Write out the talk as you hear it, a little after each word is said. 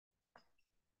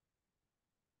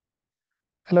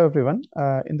Hello everyone.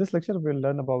 In this lecture, we'll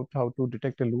learn about how to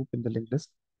detect a loop in the linked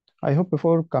list. I hope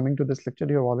before coming to this lecture,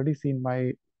 you have already seen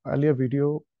my earlier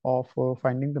video of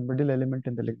finding the middle element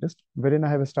in the linked list, wherein I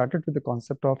have started with the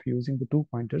concept of using the two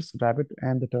pointers, rabbit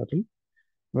and the turtle,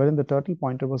 wherein the turtle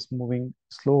pointer was moving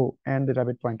slow and the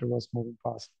rabbit pointer was moving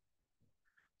fast.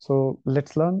 So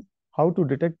let's learn how to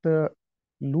detect the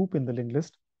loop in the linked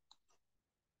list.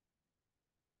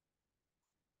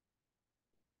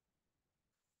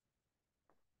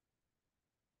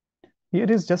 Here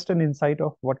is just an insight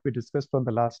of what we discussed on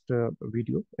the last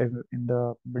video in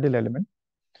the middle element,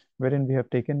 wherein we have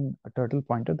taken a turtle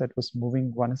pointer that was moving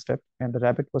one step and the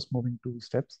rabbit was moving two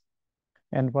steps.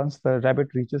 And once the rabbit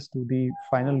reaches to the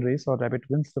final race or rabbit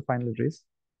wins the final race,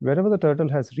 wherever the turtle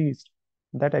has reached,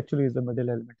 that actually is the middle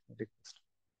element in the list.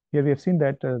 Here we have seen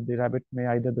that the rabbit may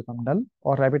either become null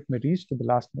or rabbit may reach to the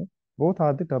last node. Both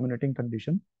are the terminating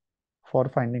condition for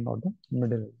finding out the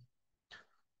middle element.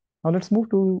 Now let's move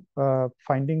to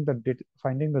finding the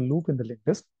loop in the linked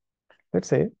list. Let's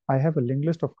say I have a linked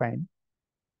list of kind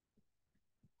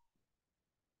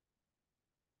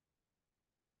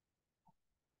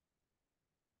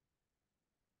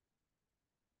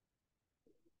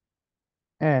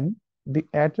and the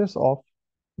address of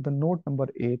the node number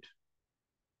 8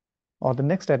 or the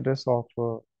next address of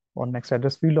or next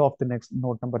address field of the next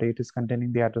node number 8 is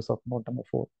containing the address of node number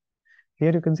 4.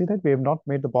 Here you can see that we have not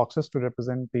made the boxes to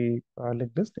represent the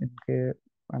linked list.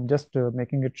 I'm just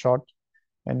making it short,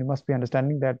 and you must be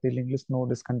understanding that the linked list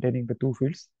node is containing the two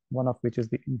fields, one of which is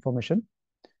the information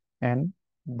and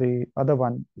the other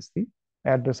one is the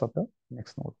address of the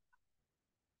next node.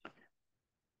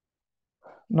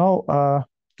 Now,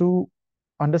 to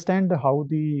understand how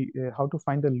to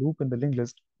find the loop in the linked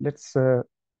list, let's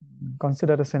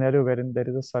consider a scenario wherein there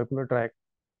is a circular track,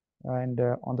 and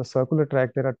on the circular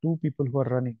track there are two people who are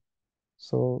running.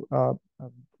 So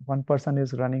one person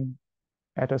is running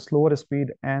at a slower speed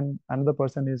and another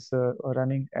person is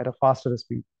running at a faster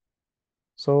speed.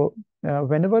 So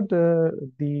whenever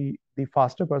the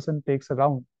faster person takes a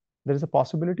round, there is a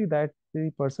possibility that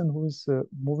the person who is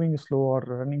moving slow or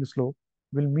running slow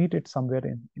will meet it somewhere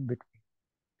in between.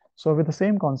 So with the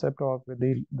same concept or with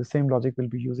the same logic, we'll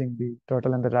be using the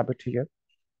turtle and the rabbit here.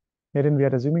 Herein we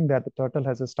are assuming that the turtle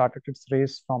has started its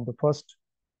race from the first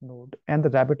node and the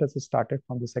rabbit has started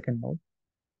from the second node.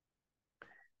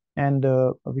 And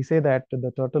we say that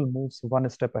the turtle moves one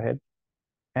step ahead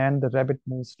and the rabbit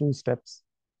moves two steps.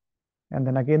 And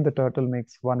then again the turtle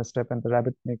makes one step and the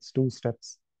rabbit makes two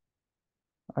steps.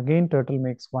 Again turtle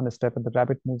makes one step and the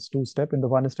rabbit moves two steps. In the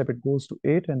one step it goes to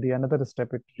 8 and the another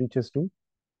step it reaches to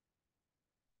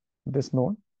this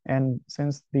node. And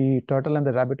since the turtle and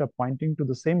the rabbit are pointing to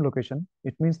the same location,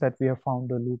 it means that we have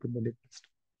found a loop in the linked list.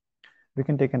 We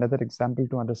can take another example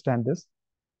to understand this.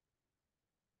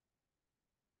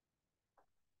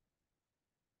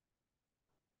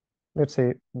 Let's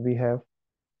say we have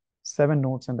 7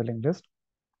 nodes in the linked list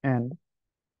and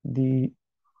the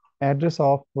address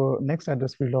of next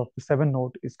address field of the 7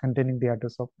 node is containing the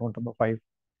address of node number 5.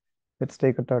 Let's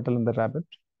take a turtle and the rabbit.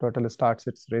 Turtle starts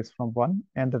its race from 1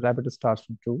 and the rabbit starts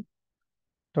from 2.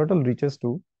 Turtle reaches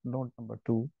to node number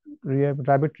 2.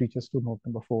 Rabbit reaches to node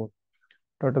number 4.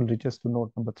 Turtle reaches to node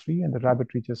number 3 and the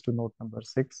rabbit reaches to node number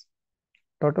 6.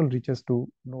 Turtle reaches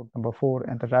to node number 4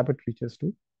 and the rabbit reaches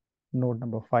to node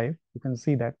number 5. You can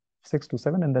see that 6 to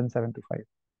 7 and then 7 to 5.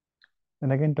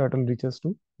 And again, turtle reaches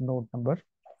to node number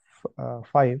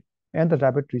 5 and the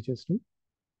rabbit reaches to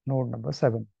node number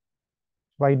 7.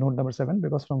 Why node number 7?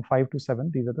 Because from 5 to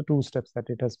 7, these are the two steps that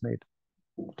it has made.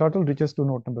 Turtle reaches to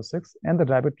node number 6 and the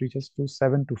rabbit reaches to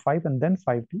 7 to 5 and then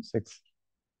 5 to 6.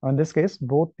 In this case,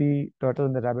 both the turtle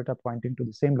and the rabbit are pointing to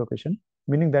the same location,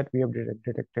 meaning that we have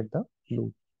detected the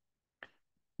loop.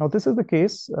 Now, this is the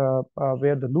case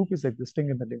where the loop is existing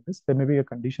in the linked list. There may be a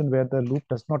condition where the loop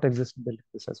does not exist in the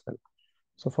linked list as well.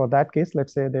 So for that case,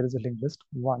 let's say there is a linked list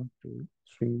 1, 2,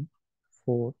 3,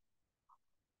 4,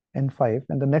 and 5,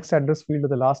 and the next address field of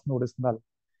the last node is null.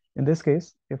 In this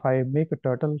case, if I make a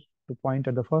turtle to point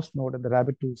at the first node and the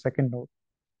rabbit to second node,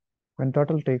 when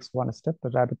turtle takes one step, the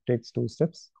rabbit takes two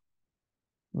steps.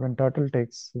 When turtle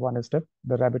takes one step,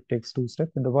 the rabbit takes two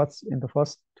steps. In the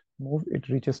first move, it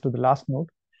reaches to the last node,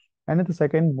 and in the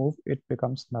second move, it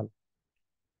becomes null.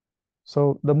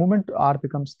 So the moment R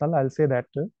becomes null, I'll say that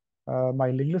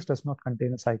my linked list does not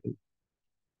contain a cycle.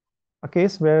 A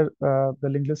case where the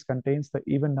linked list contains the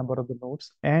even number of the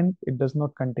nodes and it does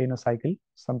not contain a cycle,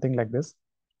 something like this.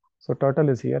 So turtle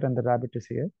is here and the rabbit is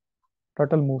here.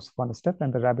 Turtle moves one step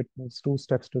and the rabbit moves two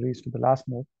steps to reach to the last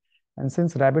node. And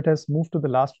since rabbit has moved to the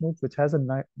last node, which has a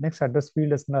next address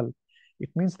field as null, it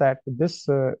means that this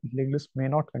linked list may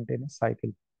not contain a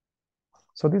cycle.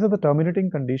 So these are the terminating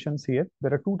conditions here.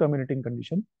 There are two terminating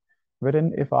conditions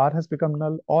wherein if R has become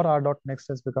null or R dot next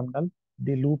has become null,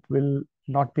 the loop will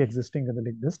not be existing in the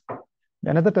linked list.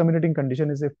 Another terminating condition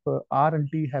is if R and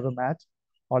T have a match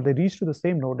or they reach to the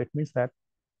same node, it means that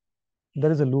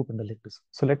there is a loop in the linked list.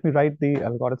 So let me write the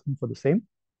algorithm for the same.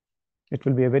 It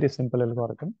will be a very simple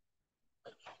algorithm.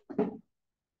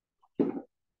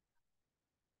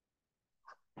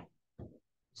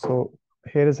 So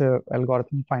here is a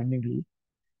algorithm finding loop.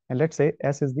 And let's say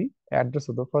S is the address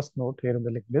of the first node here in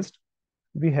the linked list.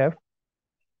 We have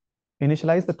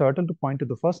initialized the turtle to point to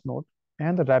the first node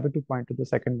and the rabbit to point to the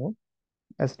second node.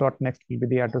 S dot next will be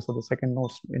the address of the second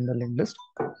node in the linked list.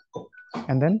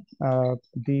 And then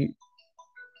the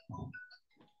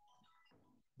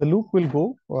loop will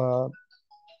go,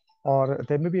 or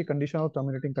there may be a condition or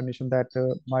terminating condition that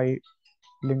my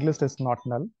linked list is not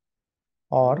null,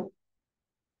 or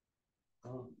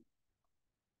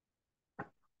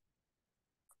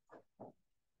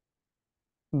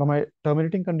now my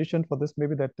terminating condition for this may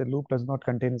be that the loop does not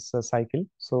contain a cycle.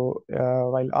 So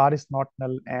while R is not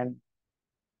null and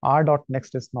R dot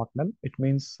next is not null, it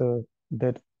means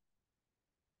that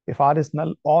if R is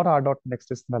null or R dot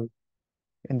next is null,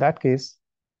 in that case,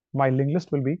 my linked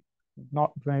list will be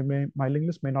not my linked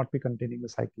list may not be containing a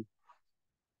cycle.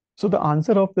 So the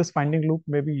answer of this finding loop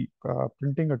may be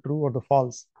printing a true or the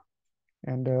false.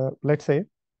 And let's say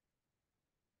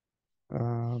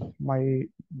my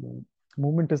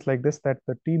movement is like this, that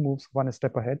the T moves one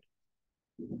step ahead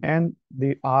and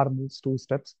the R moves two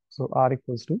steps. So R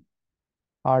equals to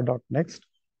R dot next,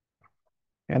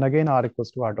 and again R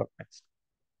equals to R dot next.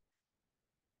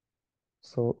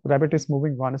 So rabbit is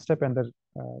moving one step and the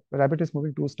rabbit is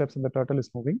moving two steps and the turtle is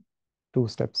moving two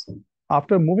steps.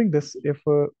 After moving this,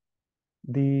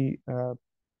 the uh,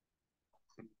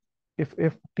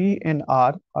 if T and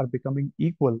R are becoming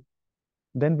equal,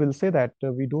 then we'll say that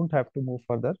we don't have to move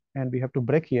further and we have to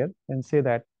break here and say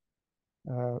that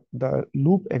the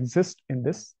loop exists in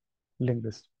this linked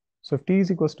list. So if T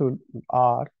is equals to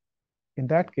R, in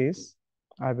that case,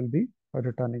 I will be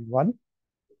returning 1.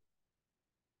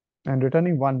 And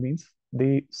returning 1 means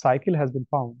the cycle has been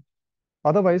found.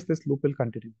 Otherwise, this loop will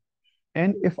continue.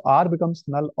 And if R becomes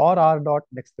null or R dot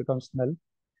next becomes null,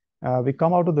 we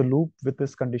come out of the loop with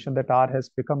this condition that R has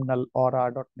become null or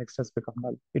R dot next has become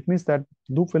null. It means that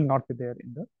loop will not be there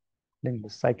in the linked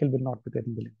list. Cycle will not be there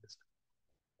in the linked list.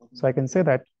 So I can say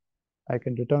that I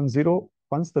can return 0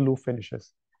 once the loop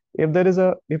finishes. If there is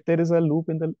a loop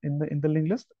in the linked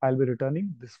list, I'll be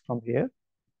returning this from here.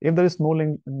 If there is no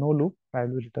loop, I'll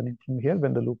be returning from here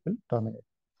when the loop will terminate.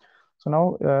 So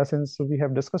now, since we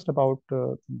have discussed about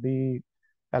the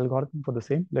algorithm for the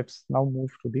same, let's now move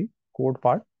to the code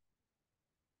part.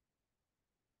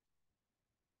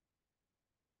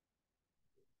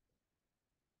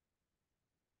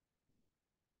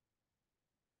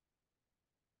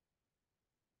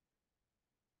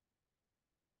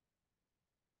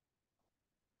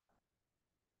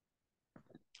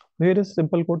 Here is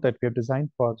simple code that we have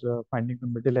designed for finding the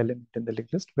middle element in the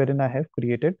linked list, wherein I have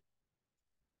created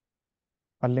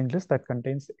a linked list that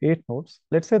contains 8 nodes.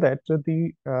 Let's say that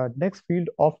the next field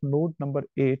of node number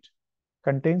 8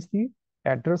 contains the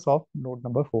address of node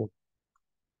number 4.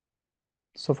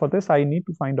 So for this, I need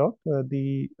to find out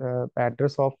the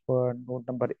address of node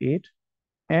number 8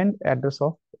 and address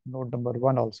of node number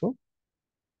 1 also.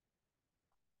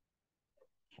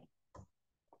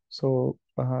 So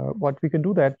what we can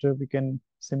do that we can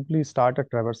simply start a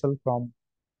traversal from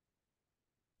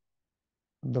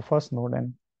the first node,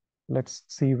 and let's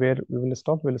see where we will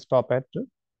stop. We'll stop at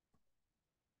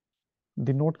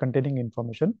the node containing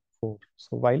information 4.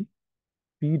 So while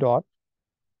p dot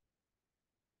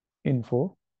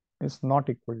info is not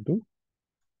equal to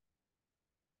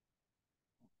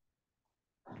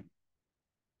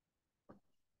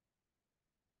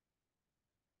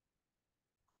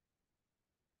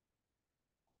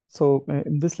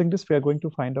in this linked list, we are going to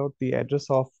find out the address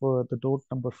of the node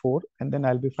number 4, and then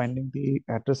I'll be finding the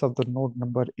address of the node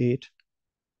number 8.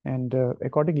 And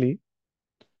accordingly,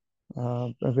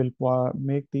 I will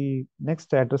make the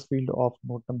next address field of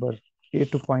node number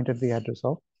 8 to point at the address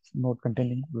of node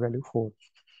containing value 4.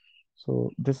 So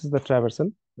this is the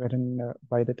traversal, wherein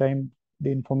by the time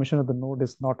the information of the node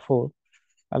is not 4,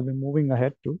 I'll be moving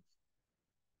ahead to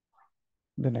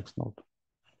the next node.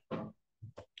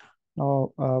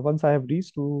 Now, once I have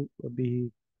reached to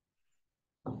the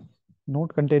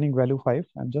node containing value 5,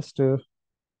 I'm just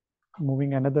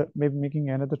maybe making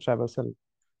another traversal,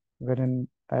 wherein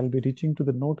I'll be reaching to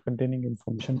the node containing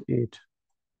information 8.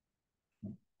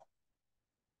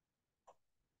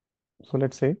 So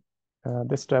let's say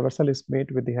this traversal is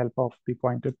made with the help of the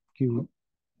pointer Q,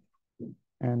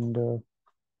 and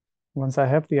once I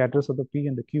have the address of the P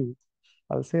and the Q,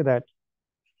 I'll say that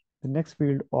the next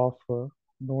field of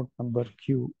node number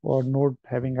Q, or node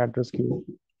having address Q,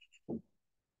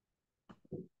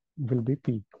 will be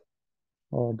P,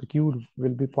 or the Q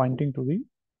will be pointing to the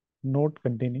node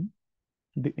containing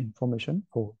the information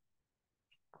 4.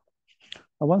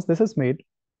 Now, once this is made,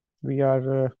 we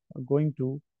are going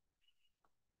to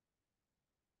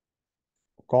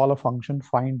call a function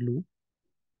find loop,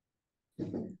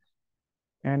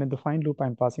 and in the find loop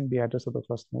I'm passing the address of the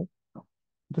first node.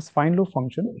 This find loop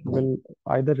function will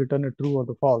either return a true or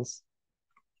the false.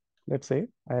 Let's say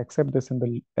I accept this in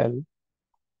the L,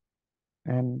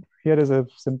 and here is a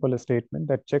simple statement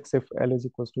that checks if L is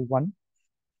equals to 1,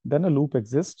 then a loop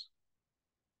exists.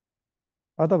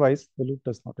 Otherwise, the loop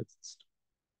does not exist.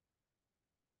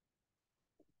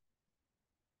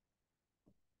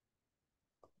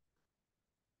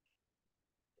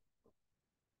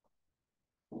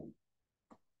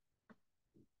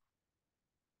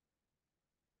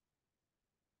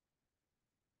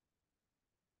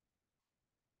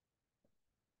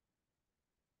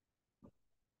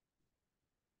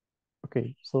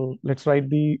 Okay, so let's write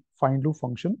the find loop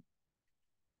function.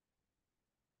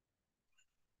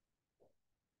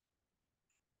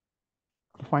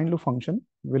 The find loop function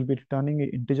will be returning an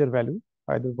integer value,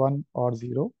 either 1 or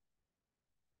 0,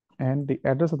 and the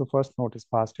address of the first node is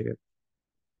passed here.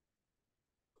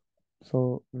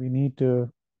 So we need the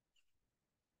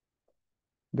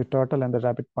turtle and the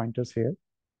rabbit pointers here.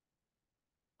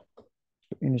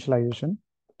 Initialization,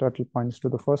 turtle points to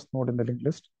the first node in the linked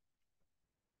list,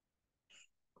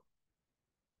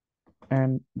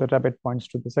 and the rabbit points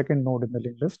to the second node in the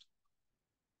linked list.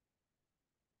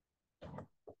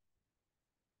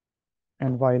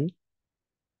 And while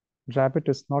rabbit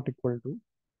is not equal to,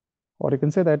 or you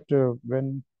can say that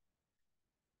when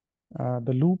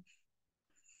the loop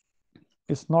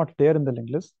is not there in the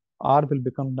linked list, R will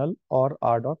become null or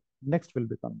R dot next will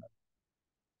become null.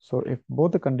 So if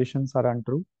both the conditions are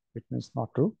untrue, it means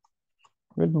not true.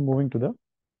 We'll be moving to the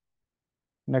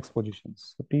next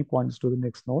positions. So T points to the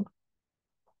next node,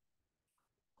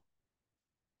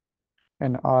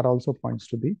 and R also points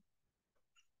to the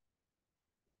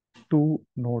 2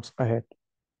 nodes ahead.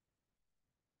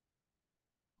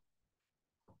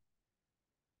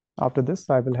 After this,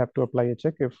 I will have to apply a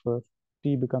check. If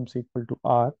T becomes equal to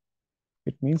R,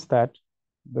 it means that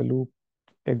the loop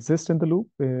exists in the loop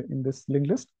in this linked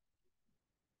list.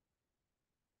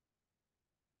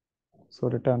 So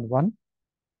return 1.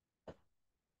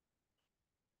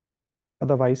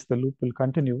 Otherwise, the loop will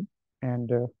continue.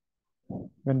 And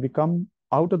when we come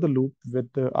out of the loop with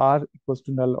R equals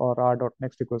to null or R dot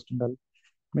next equals to null,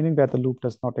 meaning that the loop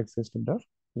does not exist in the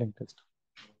linked list.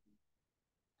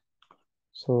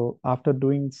 So after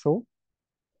doing so,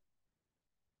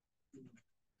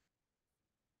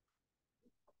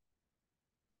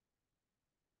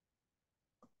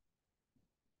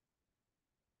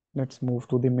 let's move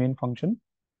to the main function.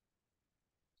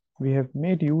 We have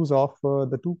made use of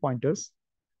the 2 pointers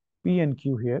P and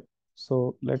Q here.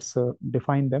 So let's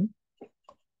define them.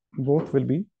 Both will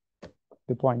be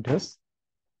the pointers,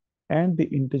 and the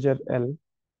integer L,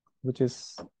 which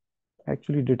is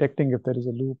actually detecting if there is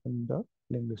a loop in the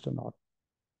linked list or not.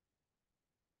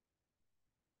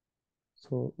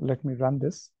 So let me run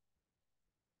this.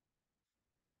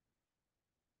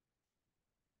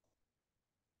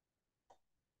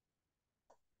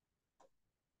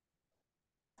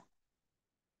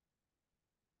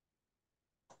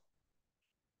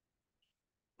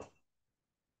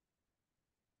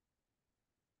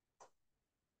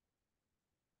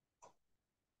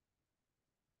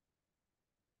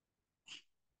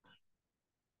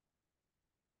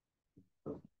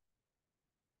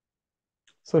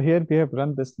 So here we have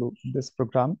run this loop, this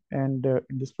program, and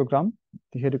in this program,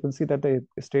 here you can see that the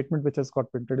statement which has got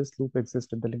printed is loop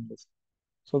exists in the linked list.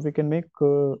 So we can make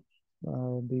the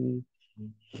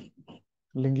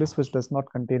linked list which does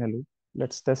not contain a loop.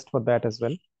 Let's test for that as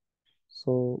well.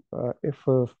 So if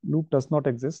a loop does not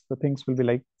exist, the things will be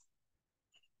like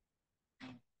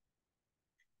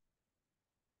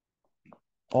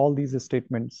all these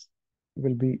statements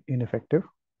will be ineffective.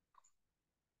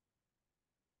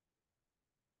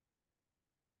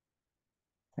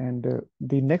 And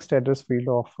the next address field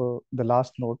of the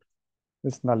last node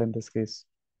is null in this case.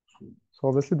 So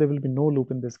obviously there will be no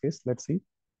loop in this case. Let's see.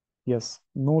 Yes,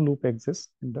 no loop exists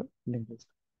in the linked list.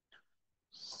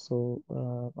 So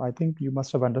I think you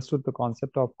must have understood the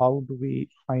concept of how do we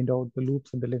find out the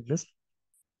loops in the linked list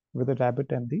with the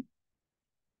rabbit and the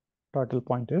turtle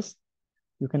pointers.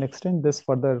 You can extend this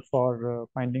further for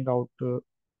finding out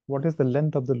what is the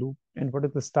length of the loop and what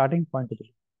is the starting point of the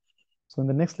loop. So in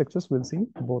the next lectures, we'll see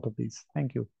both of these.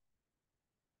 Thank you.